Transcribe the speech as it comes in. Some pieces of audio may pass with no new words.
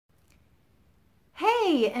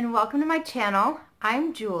Hi, and welcome to my channel.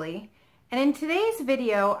 I'm Julie, and in today's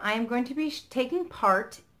video I am going to be taking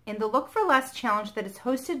part in the Look for Less challenge that is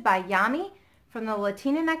hosted by Yanni from the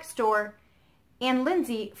Latina Next Door and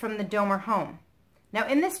Lindsay from the Domer Home. Now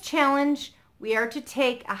in this challenge we are to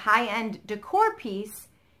take a high-end decor piece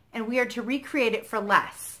and we are to recreate it for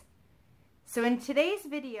less. So in today's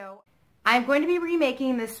video I'm going to be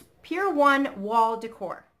remaking this Pier 1 wall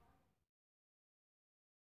decor.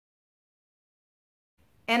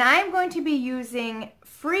 And I'm going to be using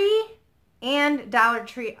free and Dollar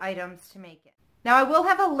Tree items to make it. Now I will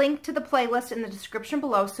have a link to the playlist in the description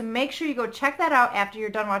below, so make sure you go check that out after you're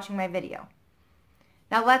done watching my video.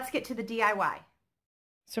 Now let's get to the DIY.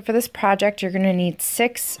 So for this project you're going to need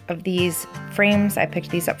 6 of these frames. I picked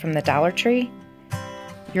these up from the Dollar Tree.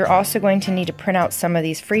 You're also going to need to print out some of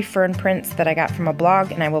these free fern prints that I got from a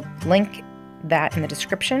blog, and I will link that in the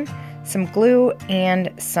description. Some glue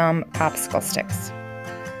and some popsicle sticks.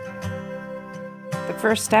 The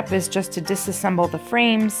first step is just to disassemble the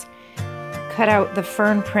frames, cut out the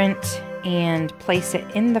fern print, and place it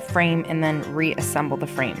in the frame and then reassemble the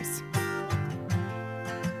frames.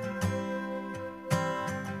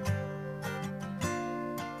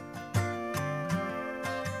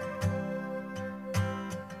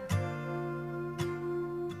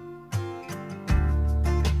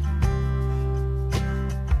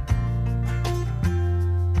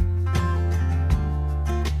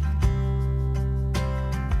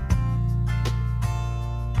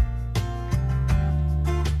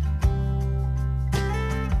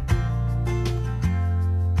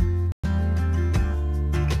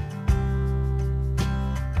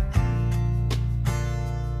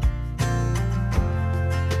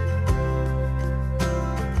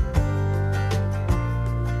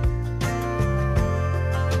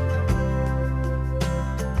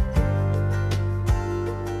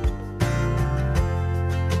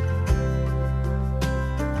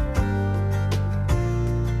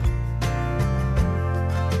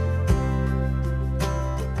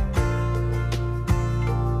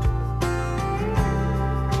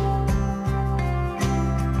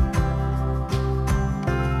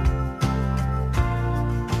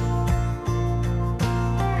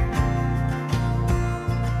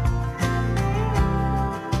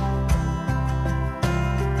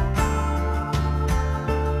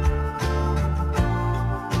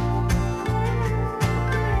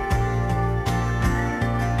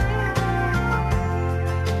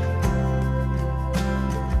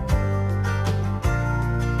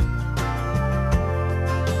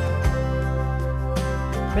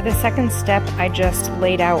 For the second step, I just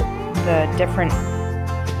laid out the different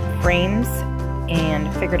frames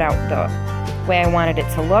and figured out the way I wanted it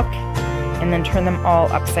to look, and then turn them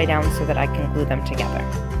all upside down so that I can glue them together.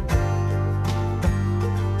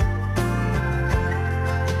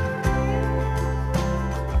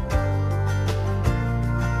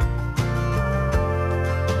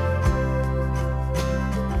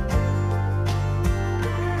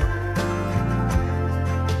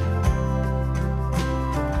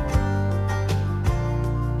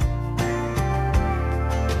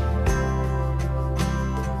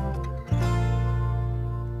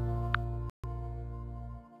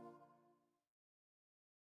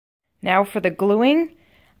 Now for the gluing,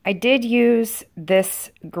 I did use this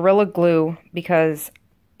Gorilla Glue because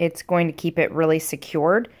it's going to keep it really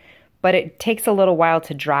secured, but it takes a little while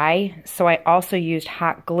to dry, so I also used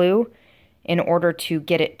hot glue in order to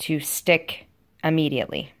get it to stick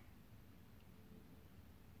immediately.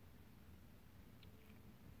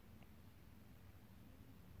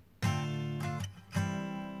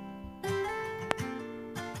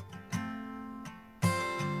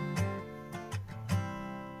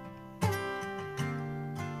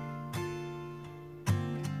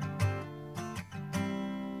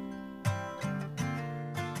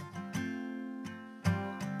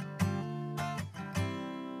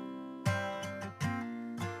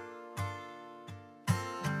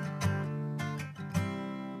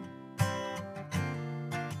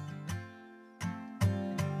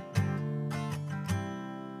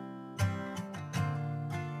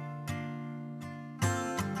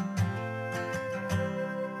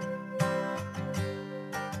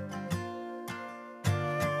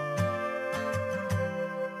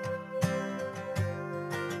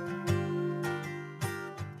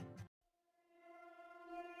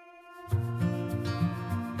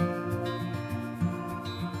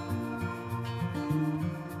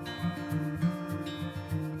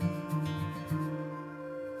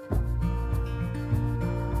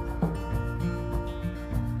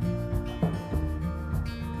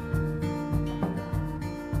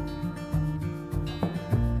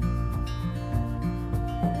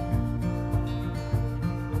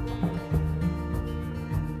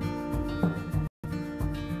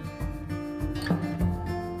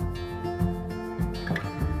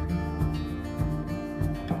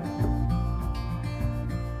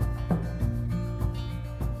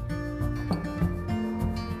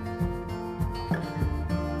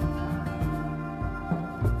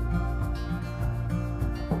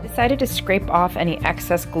 decided to scrape off any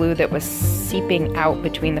excess glue that was seeping out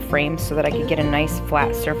between the frames so that I could get a nice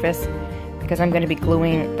flat surface, because I'm going to be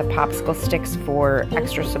gluing the popsicle sticks for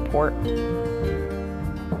extra support.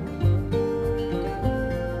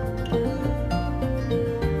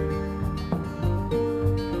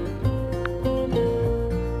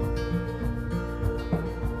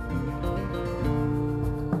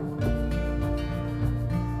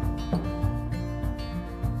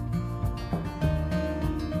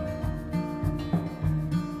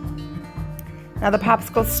 Now the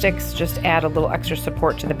popsicle sticks just add a little extra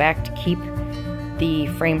support to the back to keep the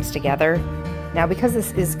frames together. Now because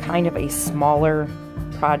this is kind of a smaller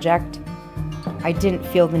project, I didn't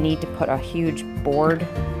feel the need to put a huge board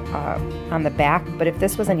on the back, but if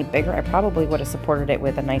this was any bigger, I probably would have supported it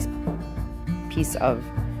with a nice piece of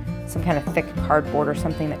some kind of thick cardboard or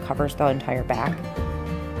something that covers the entire back.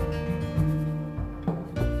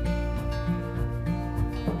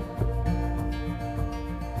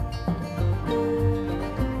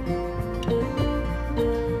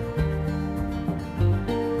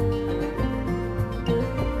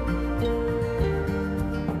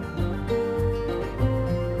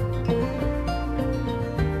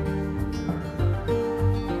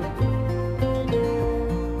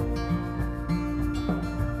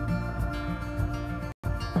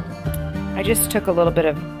 I just took a little bit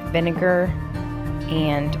of vinegar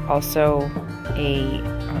and also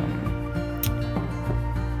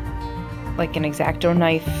like an X-Acto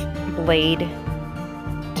knife blade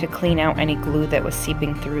to clean out any glue that was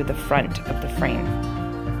seeping through the front of the frame.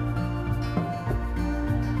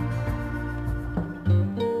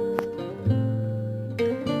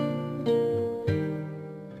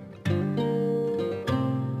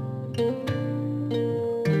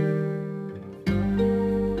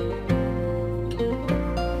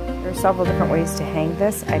 Several different ways to hang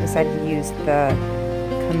this. I decided to use the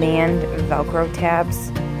Command Velcro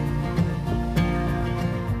tabs.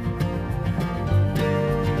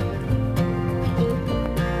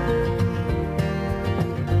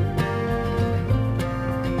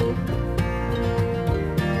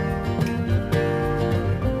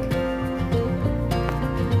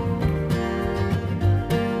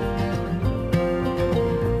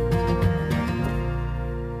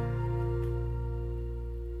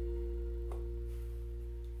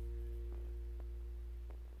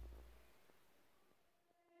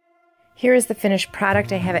 Here is the finished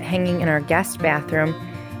product. I have it hanging in our guest bathroom.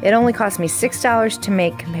 It only cost me $6 to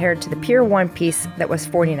make compared to the Pier one piece that was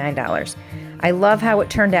 $49. I love how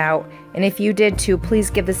it turned out, and if you did too,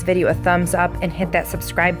 please give this video a thumbs up and hit that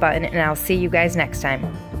subscribe button, and I'll see you guys next time.